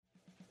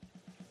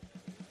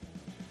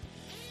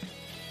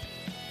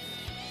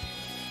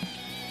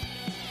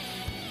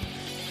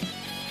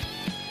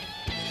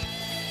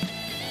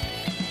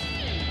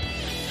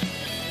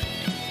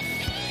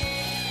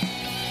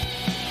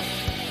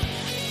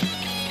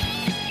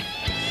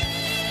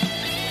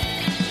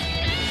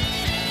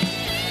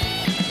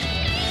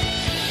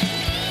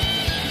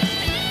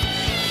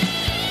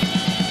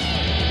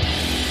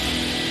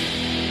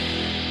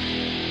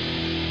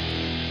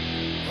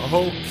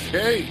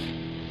Okay,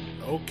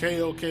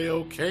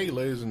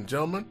 ladies and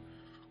gentlemen.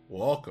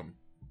 Welcome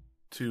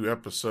to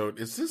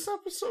is this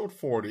episode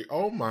 40?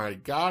 Oh my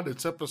God,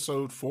 it's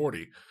episode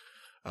 40.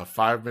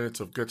 5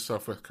 minutes of good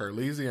stuff with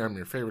Carlisi. I'm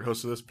your favorite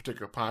host of this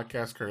particular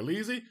podcast,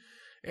 Carlisi.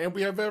 And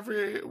we have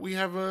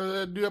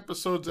new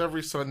episodes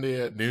every Sunday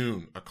at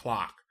noon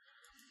o'clock.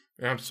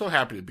 And I'm so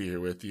happy to be here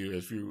with you.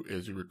 As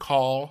you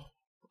recall,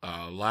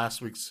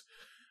 last week's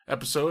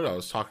episode, I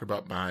was talking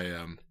about my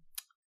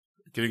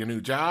getting a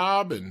new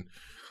job, and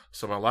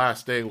so my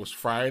last day was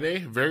Friday.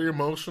 Very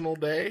emotional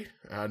day.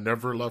 I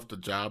never left a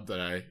job that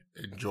I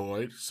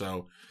enjoyed,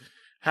 so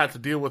had to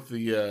deal with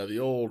the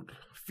old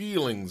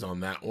feelings on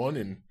that one.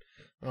 And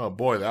oh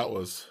boy, that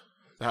was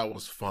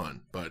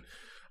fun. But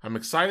I'm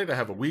excited to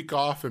have a week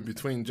off in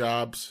between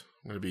jobs.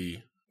 I'm going to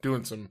be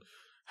doing some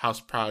house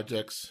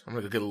projects. I'm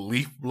going to get a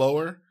leaf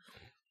blower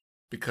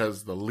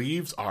because the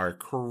leaves are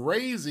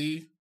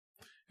crazy.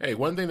 Hey,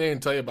 one thing they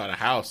didn't tell you about a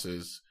house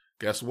is,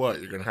 guess what?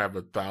 You're going to have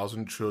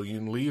 1,000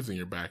 trillion leaves in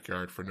your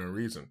backyard for no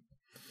reason.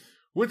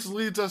 Which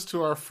leads us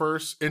to our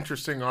first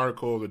interesting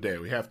article of the day.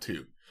 We have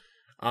two.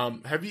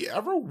 Have you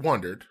ever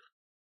wondered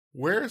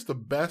where is the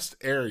best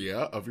area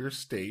of your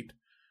state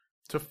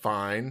to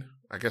find,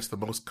 I guess, the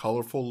most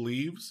colorful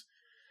leaves?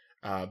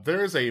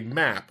 There is a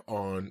map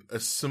on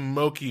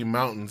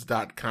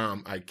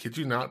SmokyMountains.com. I kid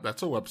you not,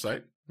 that's a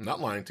website. I'm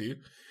not lying to you.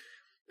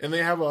 And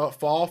they have a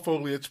fall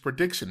foliage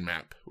prediction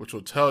map, which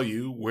will tell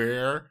you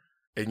where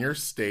in your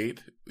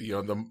state,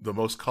 the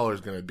most color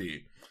is going to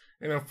be.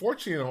 And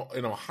unfortunately,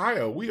 in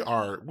Ohio, we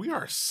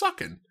are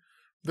sucking.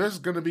 There's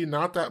going to be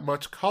not that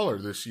much color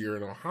this year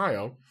in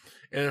Ohio.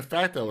 And in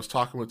fact, I was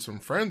talking with some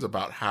friends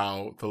about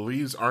how the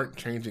leaves aren't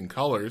changing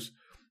colors.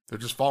 They're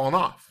just falling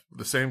off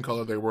the same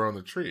color they were on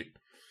the tree.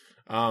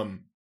 But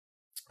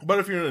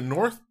if you're in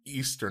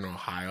northeastern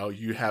Ohio,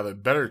 you have a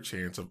better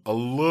chance of a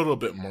little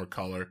bit more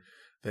color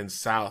than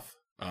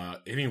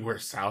anywhere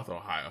south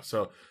Ohio.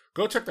 So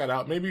go check that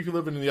out. Maybe if you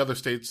live in the other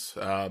states,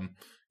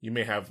 you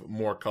may have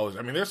more colors.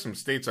 I mean, there's some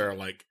states that are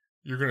like,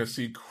 you're going to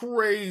see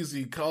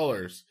crazy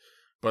colors,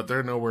 but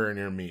they're nowhere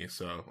near me.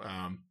 So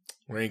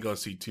we ain't going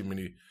to see too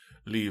many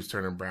leaves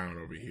turning brown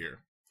over here.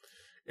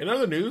 In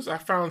other news, I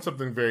found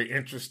something very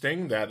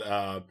interesting that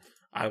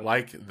I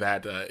like,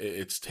 that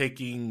it's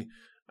taking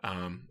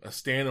a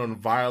stand on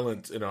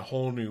violence in a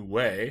whole new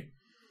way.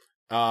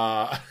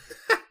 I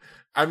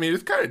mean,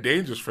 it's kind of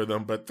dangerous for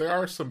them, but there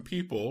are some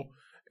people,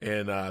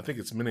 and I think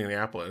it's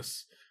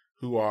Minneapolis,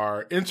 who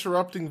are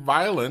interrupting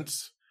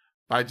violence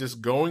by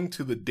just going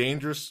to the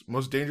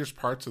most dangerous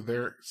parts of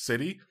their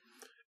city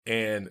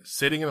and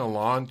sitting in a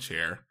lawn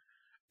chair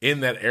in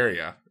that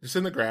area, just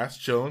in the grass,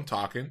 chilling,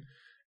 talking,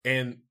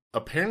 and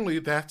apparently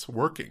that's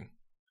working.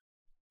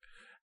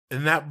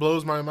 And that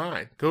blows my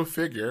mind. Go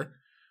figure.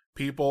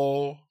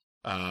 People,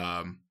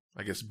 I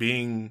guess,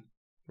 being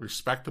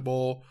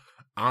respectable,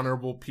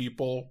 honorable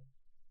people,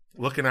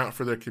 looking out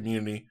for their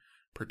community,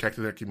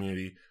 protecting their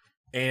community,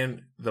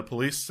 and the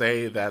police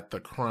say that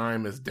the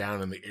crime is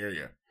down in the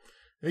area.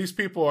 And these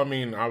people, I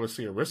mean,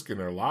 obviously are risking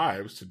their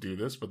lives to do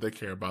this, but they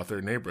care about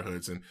their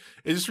neighborhoods. And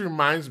it just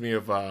reminds me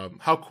of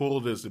how cool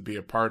it is to be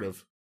a part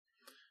of,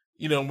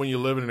 when you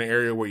live in an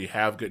area where you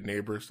have good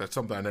neighbors. That's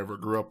something I never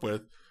grew up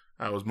with.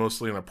 I was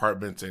mostly in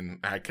apartments, and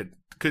I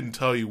couldn't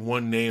tell you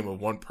one name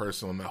of one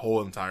person on the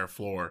whole entire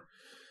floor.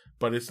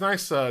 But it's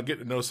nice getting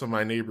to know some of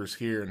my neighbors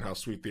here and how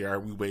sweet they are.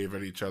 We wave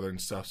at each other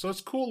and stuff. So it's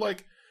cool,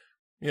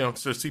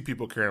 to see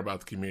people caring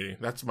about the community.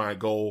 That's my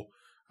goal.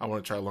 I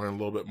want to try to learn a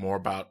little bit more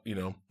about,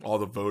 all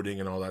the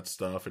voting and all that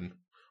stuff. And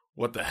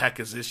what the heck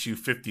is issue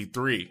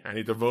 53? I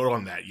need to vote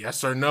on that.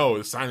 Yes or no?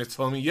 The sign is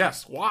telling me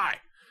yes. Why?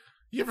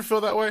 You ever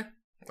feel that way?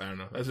 I don't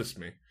know. That's just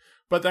me.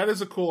 But that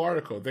is a cool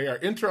article. They are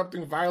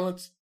interrupting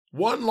violence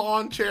one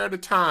lawn chair at a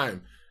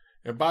time.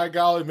 And by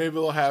golly, maybe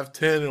they'll have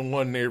 10 in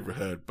one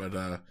neighborhood.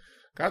 But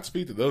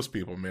Godspeed to those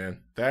people,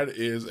 man. That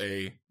is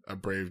a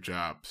brave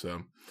job.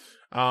 So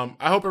I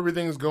hope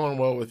everything is going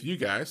well with you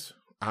guys.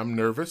 I'm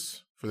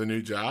nervous for the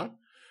new job,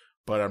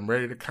 but I'm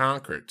ready to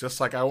conquer it. Just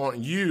like I want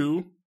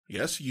you,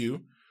 yes,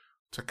 you,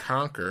 to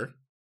conquer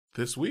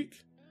this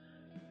week.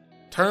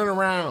 Turn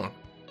around,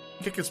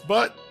 kick its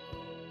butt,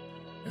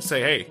 and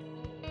say, hey,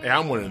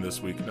 I'm winning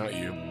this week, not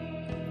you.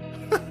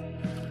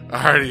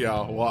 Alrighty,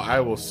 y'all. Well, I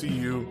will see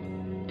you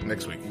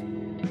next week.